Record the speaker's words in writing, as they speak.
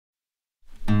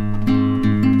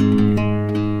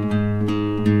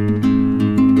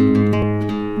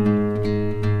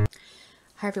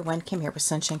Hi everyone, Kim here with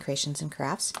Sunshine Creations and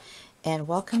Crafts, and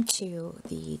welcome to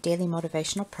the Daily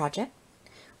Motivational Project,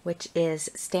 which is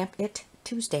Stamp It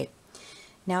Tuesday.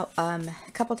 Now, a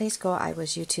couple days ago I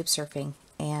was YouTube surfing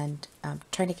and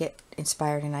trying to get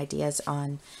inspired and ideas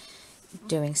on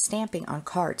doing stamping on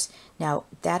cards. Now,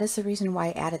 that is the reason why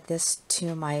I added this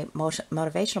to my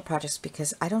motivational projects,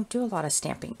 because I don't do a lot of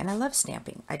stamping, and I love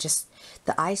stamping.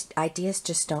 The ideas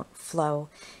just don't flow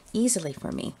easily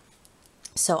for me.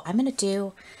 So I'm going to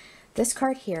do this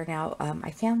card here. Now,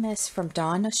 I found this from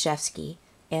Dawn Oshevsky,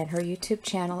 and her YouTube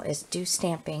channel is Do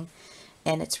Stamping,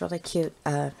 and it's really cute.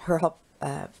 Her whole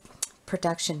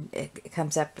production, it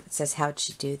comes up, it says, how'd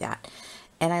she do that?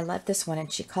 And I love this one, and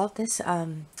she called this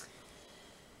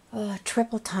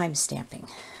triple time stamping.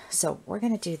 So we're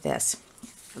going to do this.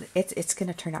 It's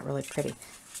going to turn out really pretty,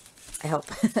 I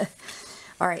hope.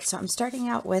 All right, so I'm starting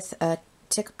out with a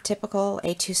typical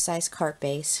A2 size card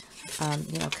base,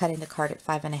 cutting the card at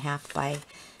 5.5 by,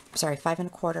 sorry,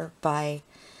 5.25 by,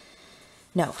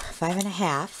 no,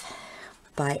 5.5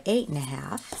 by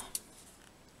 8.5,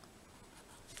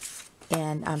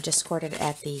 and just scored it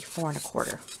at the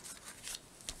 4.25.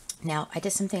 Now, I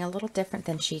did something a little different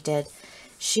than she did.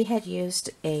 She had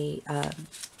used a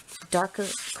darker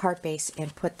card base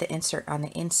and put the insert on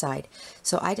the inside.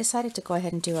 So I decided to go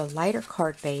ahead and do a lighter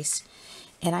card base,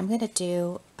 and I'm going to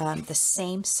do the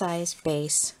same size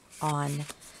base on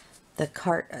the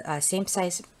card, same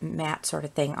size mat sort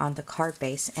of thing on the card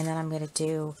base, and then I'm going to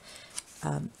do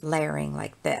layering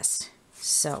like this.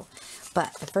 So,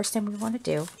 but the first thing we want to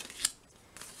do,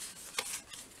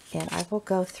 and I will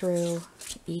go through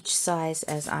each size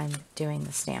as I'm doing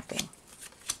the stamping.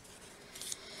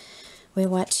 We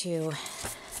want to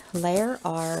layer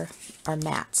our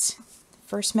mats.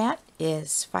 First mat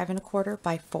is 5.25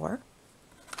 by 4.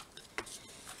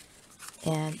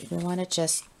 And we want to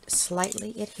just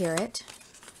slightly adhere it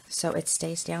so it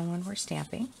stays down when we're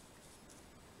stamping.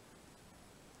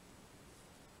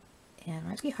 And it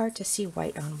might be hard to see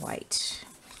white on white.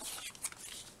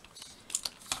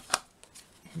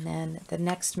 And then the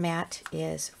next mat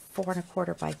is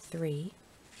 4.25 by 3.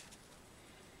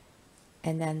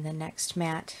 And then the next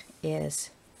mat is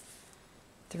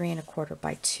 3.25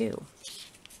 by 2.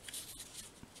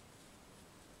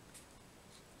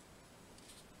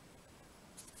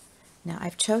 Now,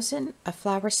 I've chosen a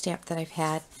flower stamp that I've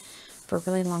had for a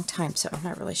really long time, so I'm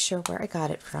not really sure where I got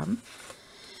it from.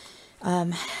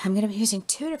 I'm going to be using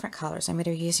two different colors. I'm going to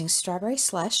be using Strawberry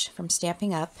Slush from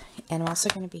Stamping Up, and I'm also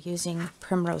going to be using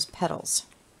Primrose Petals.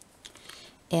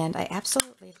 And I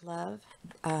absolutely love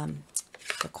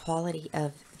the quality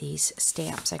of these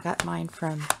stamps. I got mine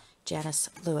from Janice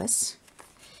Lewis,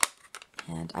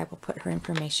 and I will put her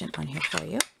information on here for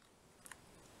you.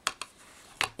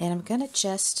 And I'm going to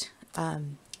just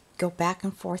go back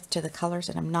and forth to the colors,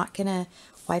 and I'm not going to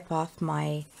wipe off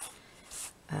my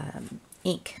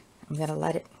ink. I'm going to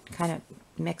let it kind of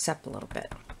mix up a little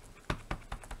bit.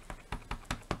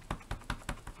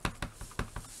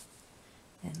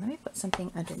 And let me put something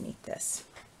underneath this.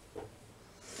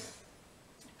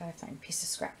 I've got to find a piece of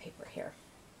scrap paper here.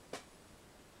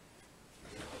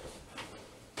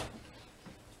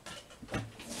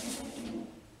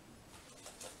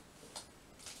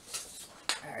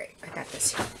 I got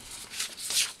this here.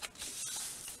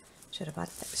 Should have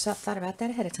thought about that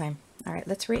ahead of time. All right,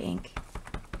 let's re-ink.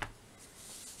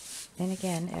 And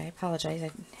again, I apologize,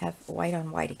 I have white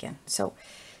on white again. So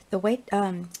the way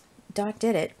Dot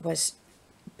did it was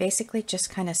basically just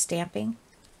kind of stamping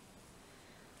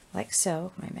like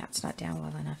so. My mat's not down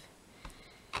well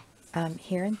enough.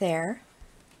 Here and there.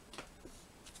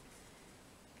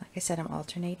 Like I said, I'm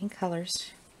alternating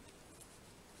colors.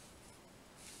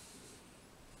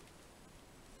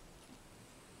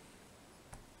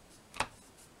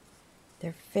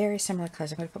 They're very similar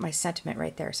colors. I'm going to put my sentiment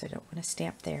right there, so I don't want to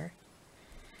stamp there.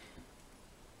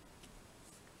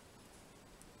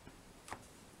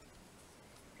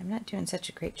 I'm not doing such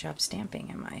a great job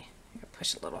stamping, am I? I'm going to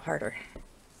push a little harder.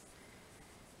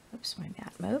 Oops, my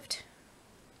mat moved.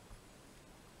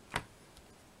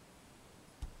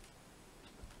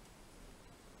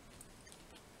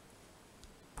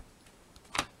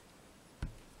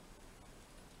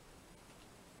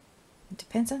 It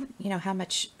depends on, how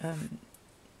much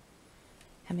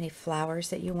how many flowers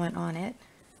that you want on it.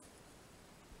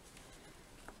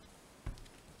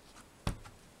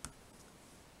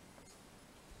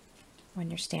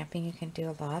 When you're stamping, you can do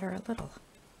a lot or a little.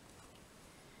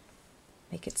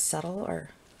 Make it subtle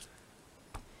or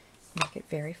make it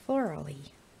very florally.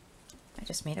 I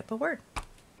just made up a word.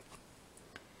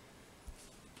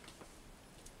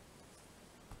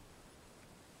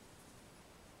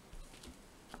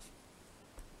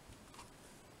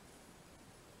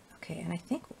 Okay, and I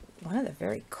think one of the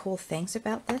very cool things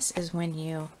about this is when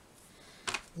you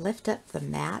lift up the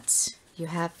mats, you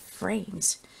have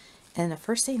frames. And the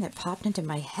first thing that popped into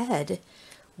my head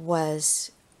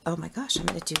was, oh my gosh, I'm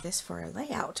going to do this for a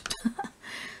layout.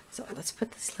 So let's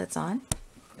put the slits on.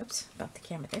 Oops, about the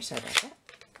camera there, sorry about that.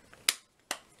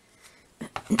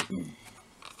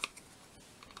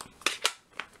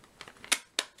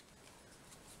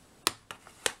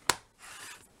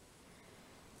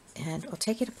 And I'll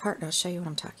take it apart and I'll show you what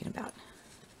I'm talking about.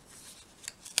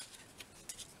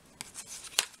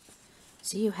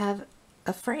 So you have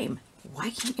a frame. Why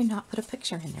can't you not put a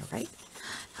picture in there, right?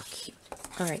 How cute.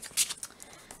 All right.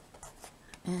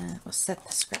 And we'll set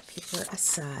the scrap paper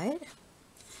aside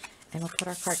and we'll put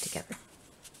our card together.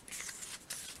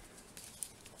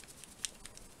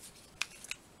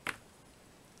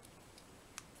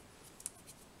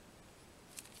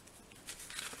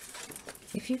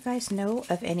 If you guys know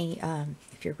of any,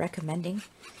 if you're recommending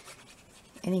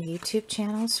any YouTube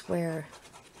channels where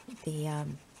the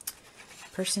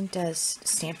person does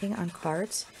stamping on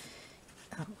cards,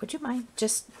 would you mind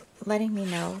just letting me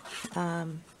know? I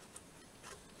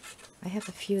have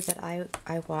a few that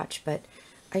I watch, but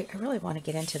I really want to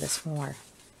get into this more.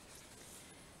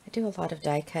 I do a lot of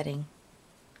die cutting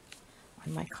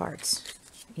on my cards,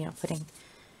 you know, putting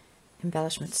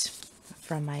embellishments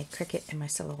from my Cricut and my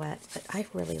Silhouette, but I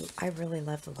really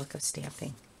love the look of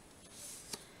stamping.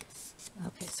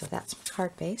 Okay, so that's my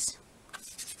card base.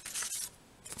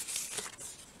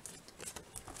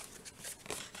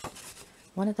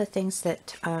 One of the things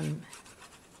that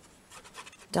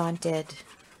Dawn did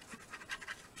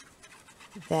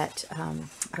that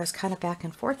I was kind of back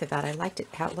and forth about, I liked it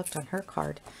how it looked on her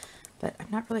card, but I'm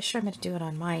not really sure I'm going to do it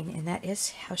on mine, and that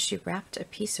is how she wrapped a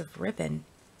piece of ribbon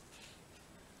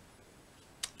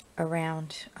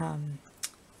around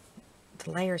the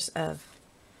layers of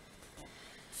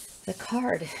the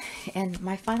card. And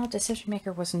my final decision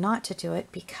maker was not to do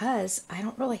it because I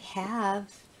don't really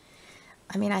have,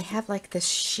 I mean, I have like this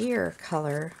sheer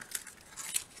color,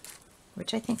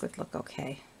 which I think would look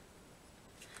okay,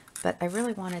 but I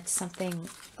really wanted something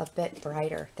a bit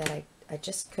brighter that I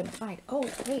just couldn't find. Oh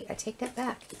wait, I take that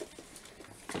back.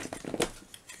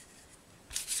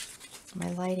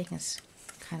 My lighting is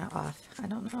kind of off. I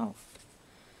don't know.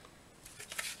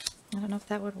 I don't know if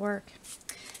that would work.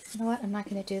 You know what? I'm not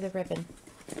going to do the ribbon.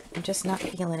 I'm just not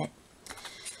feeling it.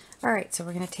 All right, so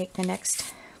we're going to take the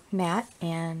next mat,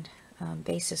 and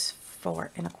base is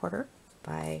 4 1/4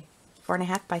 by 4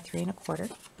 1/2 by 3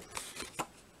 1/4.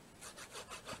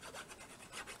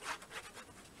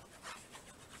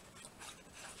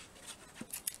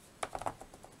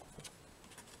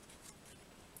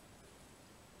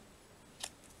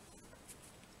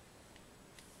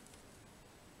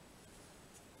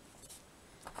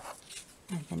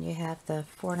 And then you have the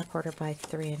 4 1/4 by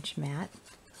 3 inch mat.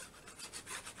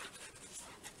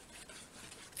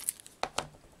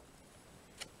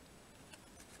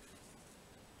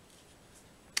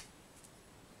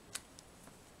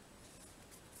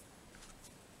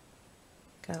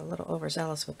 Got a little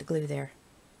overzealous with the glue there.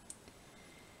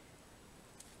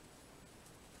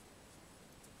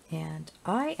 And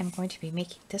I am going to be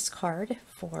making this card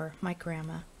for my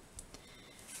grandma.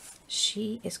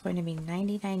 She is going to be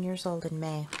 99 years old in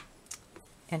May,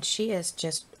 and she is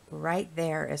just right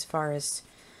there as far as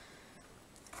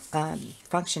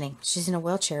functioning. She's in a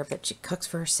wheelchair, but she cooks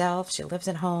for herself. She lives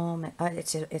at home.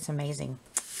 It's amazing.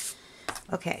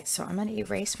 Okay, so I'm going to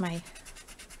erase my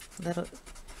little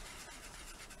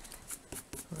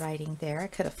writing there. I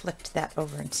could have flipped that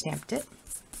over and stamped it.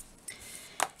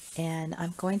 And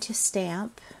I'm going to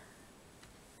stamp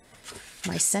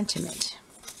my sentiment.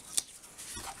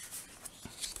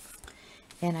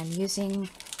 And I'm using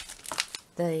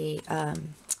the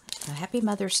Happy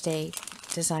Mother's Day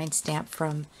design stamp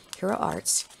from Hero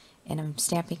Arts, and I'm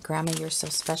stamping Grandma, You're So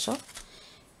Special.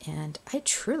 And I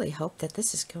truly hope that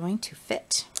this is going to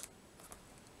fit.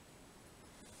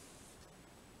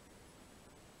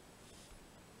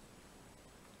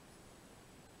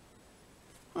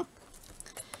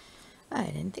 I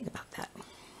didn't think about that.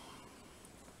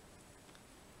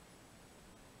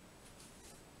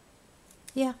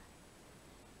 Yeah,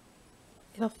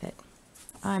 it'll fit.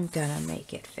 I'm gonna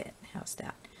make it fit. How's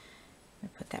that? I'm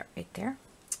gonna put that right there.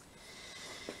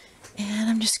 And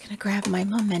I'm just gonna grab my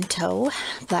Memento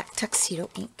black tuxedo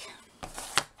ink.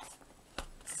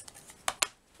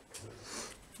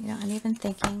 You know, I'm even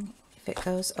thinking if it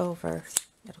goes over,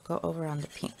 it'll go over on the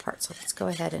pink part. So let's go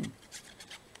ahead and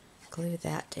glue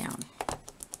that down.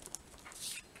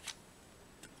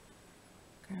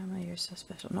 Grandma, You're So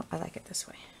Special. Nope, I like it this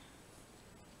way.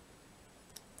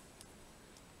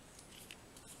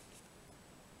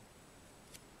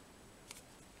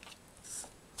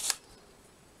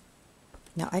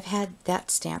 Now, I've had that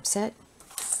stamp set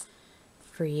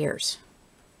for years.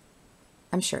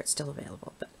 I'm sure it's still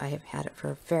available, but I have had it for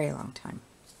a very long time.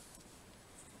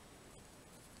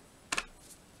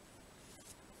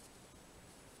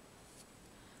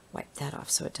 Wipe that off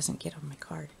so it doesn't get on my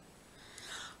card.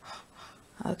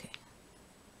 Okay.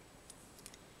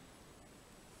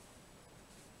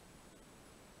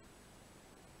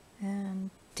 And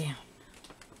down.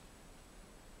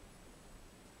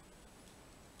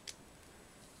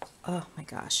 Oh my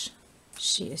gosh.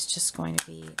 She is just going to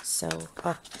be so...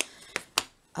 Oh.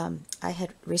 I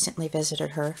had recently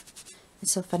visited her.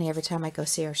 It's so funny every time I go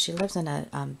see her. She lives in a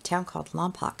town called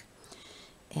Lompoc.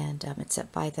 And it's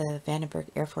up by the Vandenberg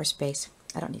Air Force Base.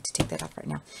 I don't need to take that off right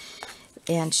now.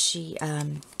 And she,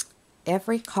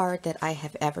 every card that I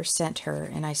have ever sent her,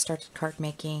 and I started card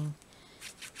making,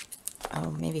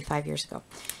 oh, maybe 5 years ago,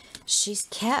 she's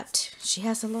kept. She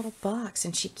has a little box,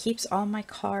 and she keeps all my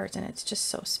cards, and it's just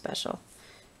so special.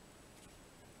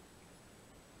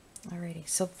 Alrighty,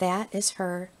 so that is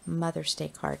her Mother's Day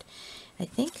card. I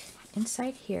think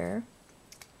inside here,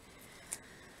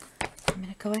 I'm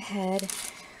going to go ahead,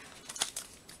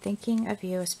 thinking of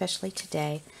you, especially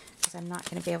today, because I'm not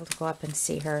going to be able to go up and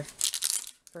see her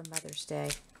for Mother's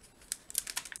Day.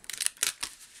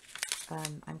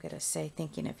 I'm going to say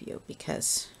thinking of you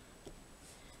because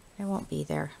I won't be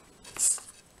there.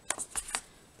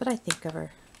 But I think of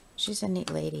her. She's a neat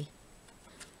lady.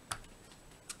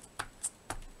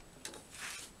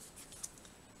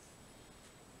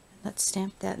 Let's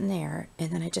stamp that in there.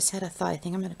 And then I just had a thought. I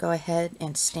think I'm going to go ahead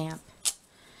and stamp,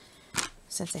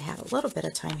 since I have a little bit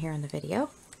of time here in the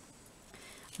video,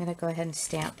 I'm going to go ahead and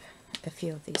stamp a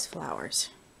few of these flowers.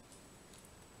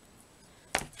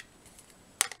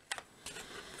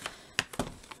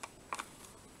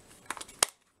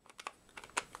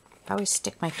 I always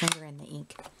stick my finger in the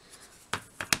ink.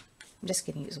 I'm just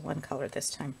going to use one color this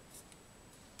time.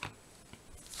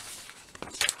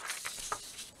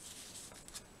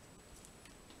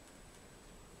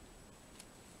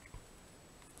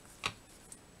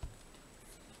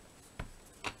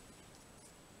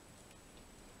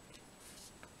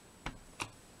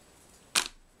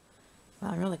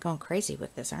 Well, I'm really going crazy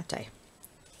with this, aren't I?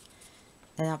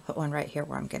 And I'll put one right here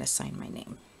where I'm going to sign my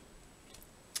name.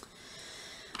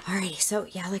 Alrighty, so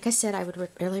yeah, like I said, I would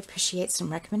really appreciate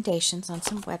some recommendations on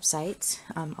some websites,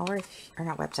 or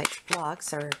not websites,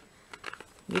 blogs, or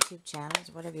YouTube channels,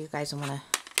 whatever you guys want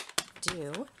to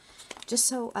do, just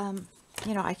so,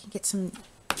 you know, I can get some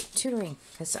tutoring,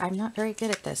 because I'm not very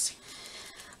good at this.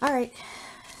 Alright.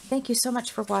 Thank you so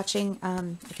much for watching.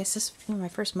 I guess this is my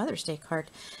first Mother's Day card.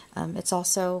 It's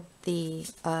also the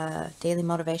Daily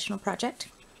Motivational Project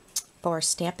for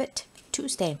Stamp It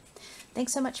Tuesday.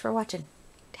 Thanks so much for watching.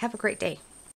 Have a great day.